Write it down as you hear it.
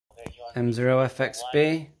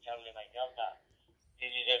M0FXB.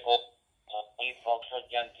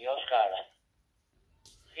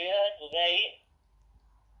 Here today,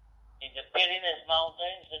 in the Pyrenees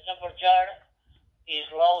Mountains, the temperature is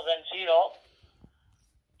lower than zero.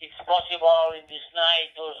 It's possible in this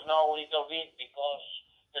night to snow a little bit because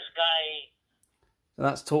the sky... So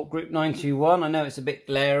that's talk group 921. I know it's a bit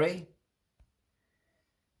glary.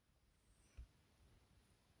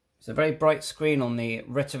 It's a very bright screen on the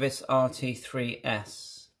Retevis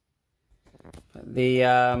RT3s. But the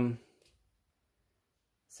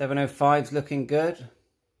 705's looking good.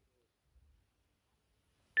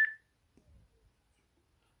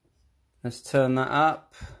 Let's turn that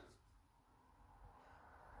up.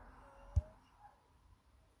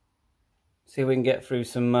 See if we can get through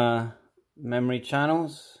some memory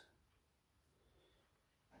channels.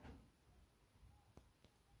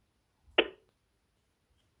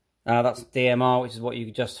 That's DMR, which is what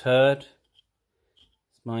you just heard.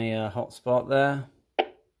 It's my hotspot there.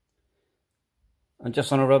 I'm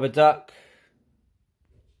just on a rubber duck.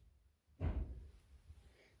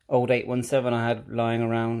 Old 817 I had lying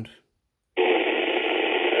around.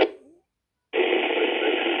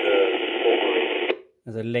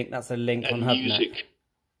 There's a link, that's a link on HubNet.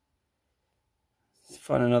 Let's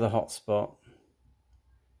find another hotspot.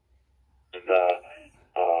 And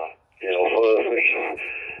you know,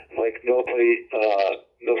 like nobody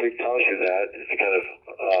tells you that. It's kind of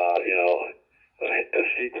you know, a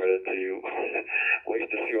secret until you wait a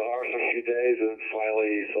few hours or a few days, and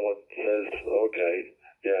finally someone says, "Okay,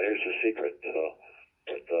 yeah, here's the secret."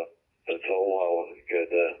 But that's all well and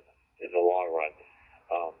good in the long run.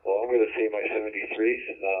 Well, I'm going to say my 73s.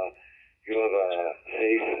 You have a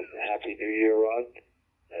safe, happy New Year run,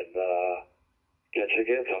 and catch you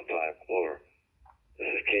again sometime. Over.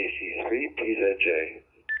 This is KC3PZJ.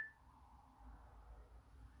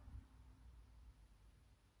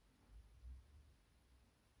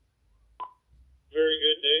 Very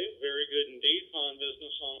good, Dave. Very good indeed. Fine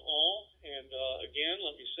business on all. And again,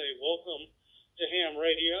 let me say welcome to ham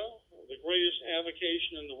radio, the greatest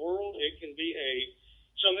avocation in the world. It can be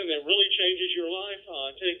something that really changes your life.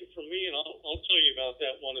 Take it from me, and I'll tell you about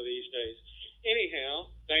that one of these days.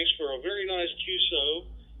 Anyhow, thanks for a very nice QSO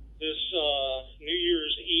this New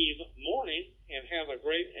Year's Eve morning, and have a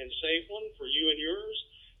great and safe one for you and yours.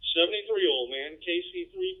 73 old man,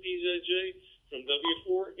 KC3PZJ from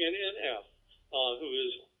W4NNF, who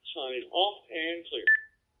is signing off and clear.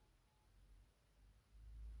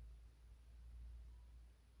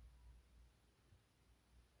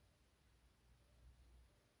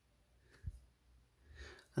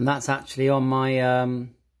 And that's actually on my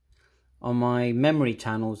memory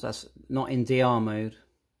channels. That's not in DR mode.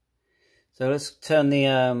 So let's turn the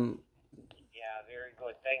Yeah, very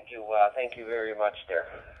good. Thank you very much there.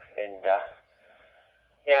 And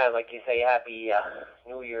yeah, like you say, happy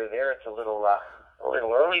New Year there. It's a little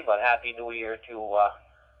early, but happy New Year to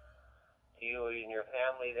you and your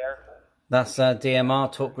family there. That's DMR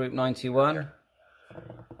Talk Group 91. A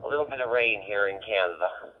little bit of rain here in Canada,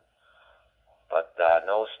 but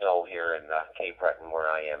no snow here in Cape Breton where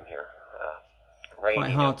I am here.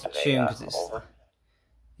 Quite hard to tune because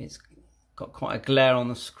it's got quite a glare on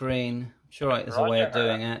the screen. I'm sure there's a way of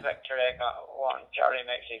doing it. Victor Echo 1, Charlie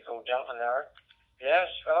Mexico Delta there. Yes,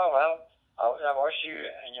 well, I wish you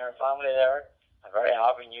and your family there a very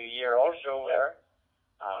happy New Year also there.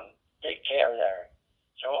 Take care there.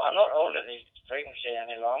 So I'm not holding these frequency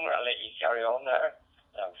any longer. I'll let you carry on there.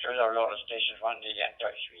 I'm sure there are a lot of stations wanting to get in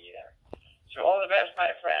touch with you there. So all the best,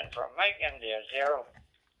 my friend, from Mike India 0,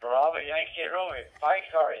 Bravo Yankee Romeo. Bye,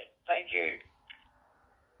 Corey. Thank you.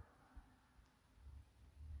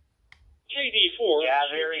 KD4. Yeah,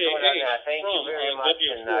 very good on that. Thank you very much.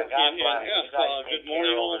 And God bless you. Good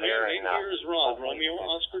morning, all there. And here's Rod, Romeo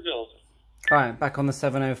Oscar Delta. Right, back on the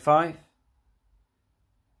 705.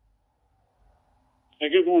 Hey,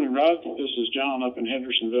 good morning, Rod. This is John up in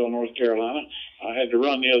Hendersonville, North Carolina. I had to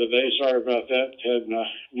run the other day. Sorry about that. Had a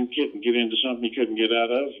new kitten get into something he couldn't get out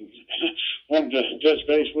of. Wanted to touch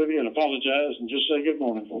base with you and apologize and just say good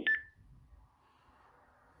morning.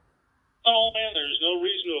 Oh, man, there's no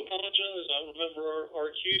reason to apologize. I remember our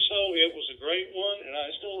QSO. It was a great one, and I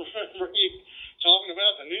still remember you talking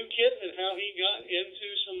about the new kitten and how he got into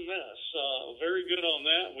some mess. Very good on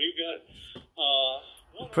that. We've got...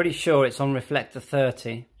 Pretty sure it's on Reflector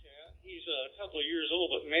 30. He's a couple of years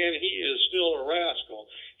old, but man, he is still a rascal.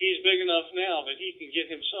 He's big enough now that he can get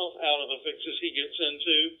himself out of the fixes he gets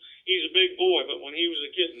into. He's a big boy, but when he was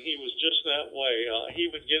a kitten, he was just that way.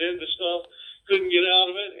 He would get into stuff, couldn't get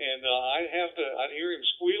out of it, and I'd hear him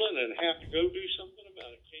squealing and have to go do something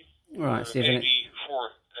about it. All right, see if it...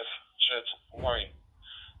 84 F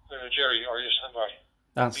Jerry, are you standby?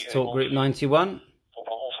 That's Talk Group 91.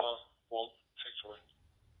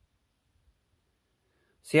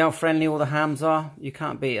 See how friendly all the hams are? You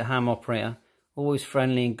can't beat a ham operator. Always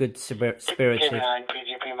friendly and good spirited.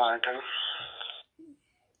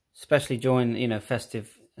 Especially during, you know,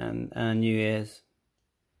 festive and New Year's.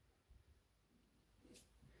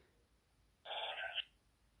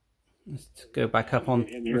 Let's go back up on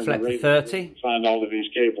reflector 30. Find all of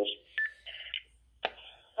these cables.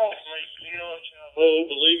 Oh,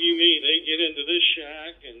 believe you me, they get into this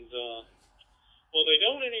shack and, well, they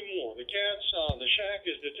don't anymore. The cats, the shack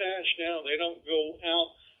is detached now. They don't go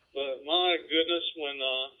out. But my goodness, when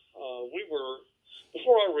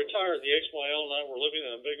before I retired, the XYL and I were living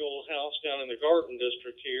in a big old house down in the Garden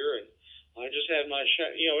District here, and I just had my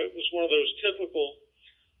shack. You know, it was one of those typical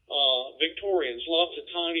Victorians, lots of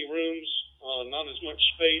tiny rooms, not as much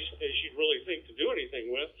space as you'd really think to do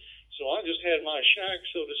anything with. So I just had my shack,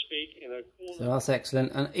 so to speak, in a corner. So that's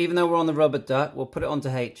excellent. And even though we're on the rubber duck, we'll put it onto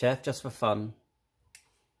HF just for fun.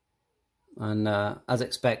 And as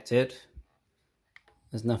expected,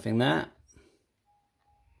 there's nothing there.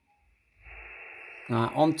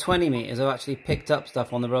 On 20 meters, I've actually picked up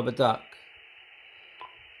stuff on the rubber duck.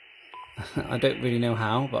 I don't really know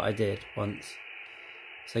how, but I did once.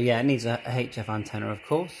 So yeah, it needs a HF antenna, of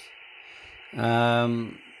course.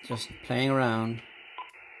 Just playing around.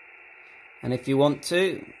 And if you want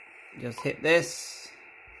to, just hit this.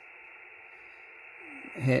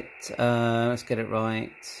 Hit, let's get it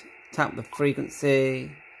right. Tap the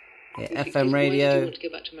frequency. Hit FM radio. Why did you want to go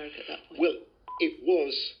back to America at that point? Well, it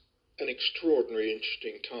was an extraordinary,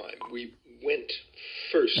 interesting time. We went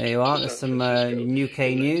first. There you are. There's some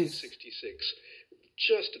UK news.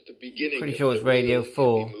 Just at the beginning. Pretty sure it's Radio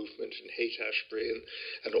 4. Movement and Haight-Ashbury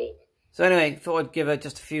and all. So anyway, thought I'd give it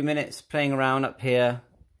just a few minutes playing around up here.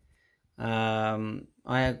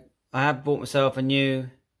 I have bought myself some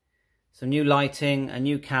new lighting, a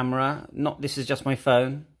new camera. This is just my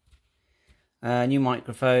phone. New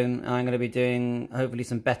microphone. I'm going to be doing hopefully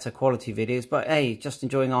some better quality videos. But hey, just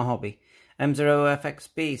enjoying our hobby.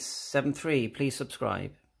 M0FXB73. Please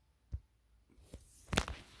subscribe.